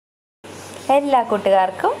എല്ലാ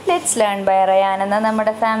കൂട്ടുകാർക്കും let's learn by Ryan എന്ന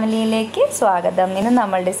നമ്മുടെ ഫാമിലിയിലേക്ക് സ്വാഗതം. ഇന്ന്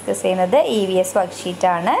നമ്മൾ ഡിസ്കസ് ചെയ്യുന്നത് EVS വർക്ക്ഷീറ്റ്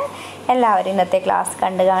ആണ്. എല്ലാവരും ഇന്നത്തെ ക്ലാസ്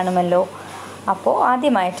കണ്ടു കാണുമല്ലോ. അപ്പോൾ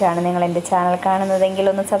ആദ്യമായിട്ടാണ് നിങ്ങൾ എൻ്റെ ചാനൽ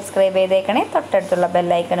കാണുന്നതെങ്കിൽ ഒന്ന് സബ്സ്ക്രൈബ് ചെയ്തേക്കണേ, തൊട്ടടുത്തുള്ള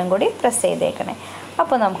ബെല്ലൈക്കണും കൂടി പ്രസ് ചെയ്തേക്കണേ.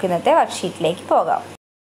 അപ്പോൾ നമുക്ക് ഇന്നത്തെ വർക്ക്ഷീറ്റിലേക്ക് പോകാം.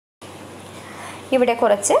 ഇവിടെ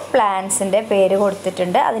കുറച്ച് പ്ലാന്റ്സിൻ്റെ പേര്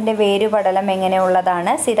കൊടുത്തിട്ടുണ്ട്. അതിൻ്റെ വേരുപടലം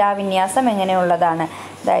എങ്ങനെയുള്ളതാണ്, സിരാവിന്യാസം എങ്ങനെയുള്ളതാണ്,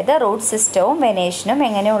 അതായത് റൂട്ട് സിസ്റ്റവും വെനേഷനും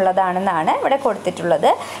എങ്ങനെയുള്ളതാണെന്നാണ് ഇവിടെ കൊടുത്തിട്ടുള്ളത്.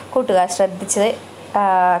 കൂട്ടുകാർ ശ്രദ്ധിച്ച്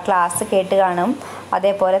ക്ലാസ് കേട്ട് കാണും.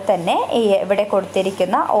 അതേപോലെ തന്നെ ഇവിടെ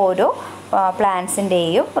കൊടുത്തിരിക്കുന്ന ഓരോ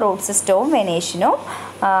പ്ലാന്റ്സിൻ്റെയും റൂട്ട് സിസ്റ്റവും വെനേഷനും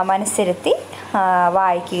മനസ്സിരുത്തി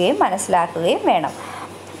വായിക്കുകയും മനസ്സിലാക്കുകയും വേണം.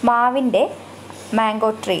 മാവിൻ്റെ മാംഗോ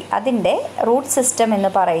ട്രീ അതിൻ്റെ റൂട്ട് സിസ്റ്റം എന്ന്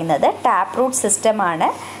പറയുന്നത് ടാപ്പ് റൂട്ട് സിസ്റ്റമാണ്.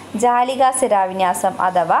 ജാലിക സിരാവിന്യാസം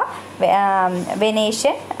അഥവാ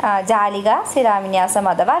വെനേഷൻ ജാലിക സിരാവിന്യാസം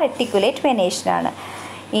അഥവാ റെട്ടിക്കുലേറ്റ് വെനേഷനാണ്.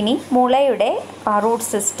 ഇനി മുളയുടെ റൂട്ട്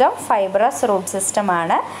സിസ്റ്റം ഫൈബ്രസ് റൂട്ട്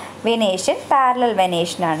സിസ്റ്റമാണ്. Venation parallel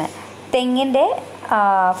വെനേഷനാണ്. തെങ്ങിൻ്റെ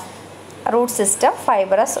റൂട്ട് സിസ്റ്റം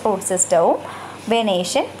ഫൈബ്രസ് റൂട്ട് സിസ്റ്റവും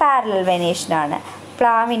venation parallel വെനേഷനാണ്.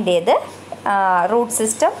 പ്ലാവിൻ്റേത് root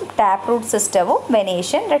system tap root സിസ്റ്റവും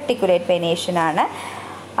വെനേഷൻ റെട്ടിക്കുലേറ്റ് വെനേഷനാണ്.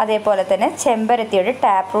 അതേപോലെ തന്നെ ചെമ്പരത്തിയുടെ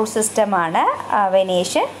ടാപ്പ് റൂട്ട് സിസ്റ്റമാണ്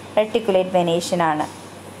വെനേഷൻ റെട്ടിക്കുലേറ്റ് വെനേഷനാണ്.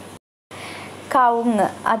 കവുങ്ങ്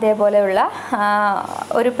അതേപോലെയുള്ള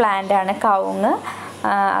ഒരു പ്ലാന്റാണ് കവുങ്ങ്.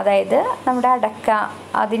 അതായത് നമ്മുടെ അടക്ക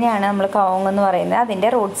അതിനെയാണ് നമ്മൾ കവുങ്ങ് എന്ന് പറയുന്നത്.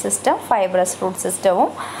 അതിൻ്റെ റൂട്ട് സിസ്റ്റം ഫൈബ്രസ് റൂട്ട് സിസ്റ്റവും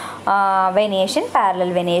വെനേഷൻ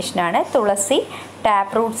പാരലൽ വെനേഷനാണ്. തുളസി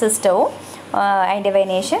ടാപ്പ് റൂട്ട് സിസ്റ്റവും അതിൻ്റെ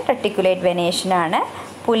venation reticulate വെനേഷനാണ്.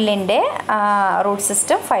 പുല്ലിൻ്റെ root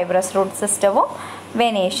system fibrous root സിസ്റ്റവും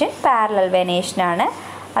വെനേഷൻ പാരലൽ വെനേഷനാണ്.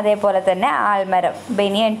 അതേപോലെ തന്നെ ആൽമരം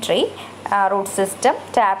ബനിയൻ tree root system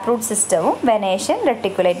tap root സിസ്റ്റവും വെനേഷൻ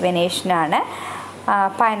റെട്ടിക്കുലേറ്റ് വെനേഷനാണ്.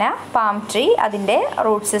 പന പാം ട്രീ അതിൻ്റെ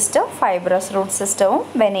റൂട്ട് സിസ്റ്റം ഫൈബ്രസ് റൂട്ട് സിസ്റ്റവും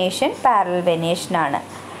വെനേഷൻ പാരലൽ വെനേഷനാണ്.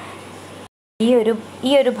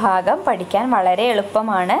 ഈ ഒരു ഭാഗം പഠിക്കാൻ വളരെ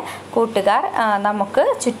എളുപ്പമാണ് കൂട്ടുകാർ. നമുക്ക്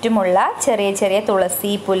ചുറ്റുമുള്ള ചെറിയ ചെറിയ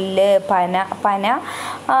തുളസി, പുല്ല്, പന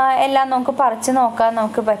എല്ലാം നമുക്ക് പറിച്ച് നോക്കാൻ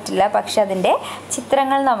നമുക്ക് പറ്റില്ല. പക്ഷെ അതിൻ്റെ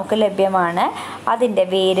ചിത്രങ്ങൾ നമുക്ക് ലഭ്യമാണ്. അതിൻ്റെ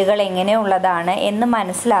വേരുകൾ എങ്ങനെയുള്ളതാണ് എന്ന്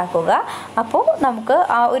മനസ്സിലാക്കുക. അപ്പോൾ നമുക്ക്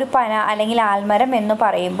ആ ഒരു പന അല്ലെങ്കിൽ ആൽമരം എന്ന്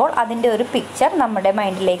പറയുമ്പോൾ അതിൻ്റെ ഒരു പിക്ചർ നമ്മുടെ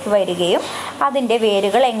മൈൻഡിലേക്ക് വരികയും അതിൻ്റെ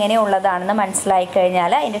വേരുകൾ എങ്ങനെയുള്ളതാണെന്ന് മനസ്സിലായി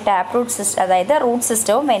കഴിഞ്ഞാൽ അതിൻ്റെ ടാപ്പ് റൂട്ട് സിസ്റ്റം അതായത് റൂട്ട്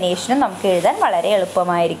സിസ്റ്റവും വെനേഷനും നമുക്ക് എഴുതാൻ വളരെ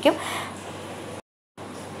എളുപ്പമായിരിക്കും.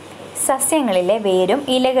 സസ്യങ്ങളിലെ വേരും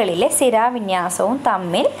ഇലകളിലെ സിരാവിന്യാസവും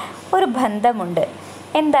തമ്മിൽ ഒരു ബന്ധമുണ്ട്.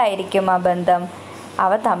 എന്തായിരിക്കും ആ ബന്ധം?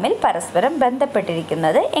 അവ തമ്മിൽ പരസ്പരം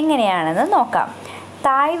ബന്ധപ്പെട്ടിരിക്കുന്നത് എങ്ങനെയാണെന്ന് നോക്കാം.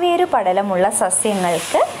 തായ്വേരു പടലമുള്ള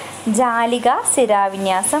സസ്യങ്ങൾക്ക് ജാലിക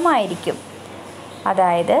സിരാവിന്യാസമായിരിക്കും.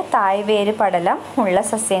 അതായത് തായ്വേര് പടലം ഉള്ള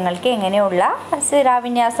സസ്യങ്ങൾക്ക് എങ്ങനെയുള്ള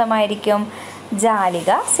സിരാവിന്യാസമായിരിക്കും?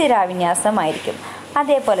 ജാലിക സിരാവിന്യാസമായിരിക്കും.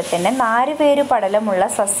 അതേപോലെ തന്നെ നാരുവേരു പടലമുള്ള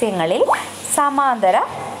സസ്യങ്ങളിൽ സമാന്തര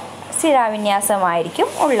സിരാവിന്യാസമായിരിക്കും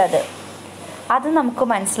ഉള്ളത്. അത് നമുക്ക്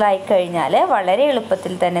മനസ്സിലായി കഴിഞ്ഞാൽ വളരെ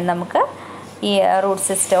എളുപ്പത്തിൽ തന്നെ നമുക്ക് ഈ റൂട്ട്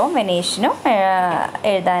സിസ്റ്റവും വെനേഷനും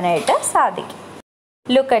എഴുതാനായിട്ട് സാധിക്കും.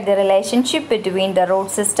 Look at the relationship between the root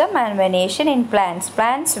system and venation in plants.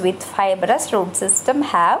 Plants with fibrous root system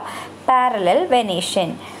have parallel venation.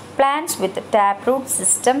 Plants with taproot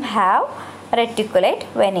system have reticulate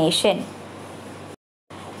venation.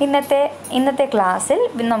 ഇന്നത്തെ ക്ലാസ്സിൽ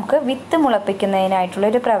നമുക്ക് വിത്ത്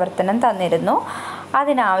മുളപ്പിക്കുന്നതിനായിട്ടുള്ളൊരു പ്രവർത്തനം തന്നിരുന്നു.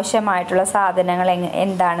 അതിനാവശ്യമായിട്ടുള്ള സാധനങ്ങൾ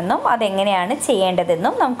എന്താണെന്നും അതെങ്ങനെയാണ്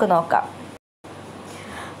ചെയ്യേണ്ടതെന്നും നമുക്ക് നോക്കാം.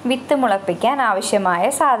 വിത്ത് മുളപ്പിക്കാൻ ആവശ്യമായ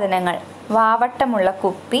സാധനങ്ങൾ: വാവട്ടമുള്ള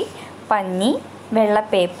കുപ്പി, പഞ്ഞി, വെള്ള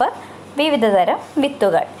പേപ്പർ, വിവിധതരം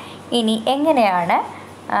വിത്തുകൾ. ഇനി എങ്ങനെയാണ്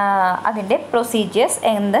അതിൻ്റെ പ്രൊസീജിയേഴ്സ്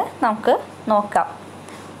എന്ന് നമുക്ക് നോക്കാം.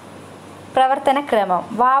 പ്രവർത്തനക്രമം: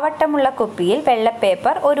 വാവട്ടമുള്ള കുപ്പിയിൽ വെള്ള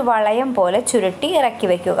പേപ്പർ ഒരു വളയം പോലെ ചുരുട്ടി ഇറക്കി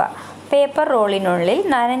വയ്ക്കുക. പേപ്പർ റോളിനുള്ളിൽ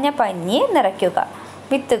നനഞ്ഞ പഞ്ഞി നിറയ്ക്കുക.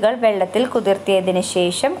 വിത്തുകൾ വെള്ളത്തിൽ കുതിർത്തിയതിന്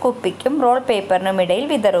ശേഷം കുപ്പിക്കും റോൾ പേപ്പറിനുമിടയിൽ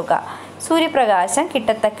വിതറുക. സൂര്യപ്രകാശം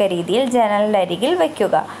കിട്ടത്തക്ക രീതിയിൽ ജനലിനരികിൽ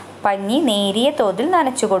വയ്ക്കുക. പഞ്ഞി നേരിയ തോതിൽ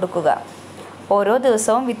നനച്ചു കൊടുക്കുക. ഓരോ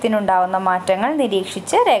ദിവസവും വിത്തിനുണ്ടാവുന്ന മാറ്റങ്ങൾ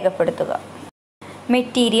നിരീക്ഷിച്ച് രേഖപ്പെടുത്തുക.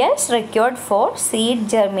 Materials required for seed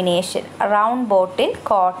germination: round bottle,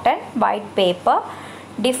 cotton, white paper,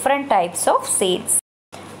 different types of seeds.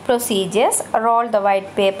 Procedures: roll the white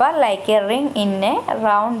paper like a ring in a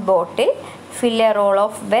round bottle. Fill a roll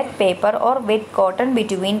of wet paper or wet cotton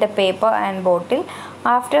between the paper and bottle.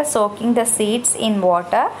 After soaking the seeds in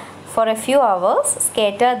water for a few hours,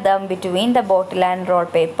 scatter them between the bottle and roll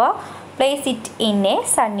paper. Place it in a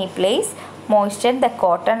sunny place. Moisten the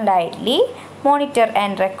cotton lightly. Monitor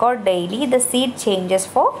and record daily the seed changes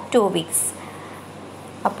for 2 weeks.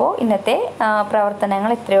 അപ്പോൾ ഇന്നത്തെ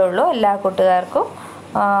പ്രവർത്തനങ്ങൾ ഇത്രയേ ഉള്ളൂ. എല്ലാ കൂട്ടുകാർക്കും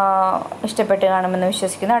ഇഷ്ടപ്പെട്ട് കാണുമെന്ന്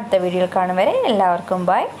വിശ്വസിക്കുന്നു. അടുത്ത വീഡിയോയിൽ കാണും വരെ എല്ലാവർക്കും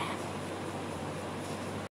ബൈ.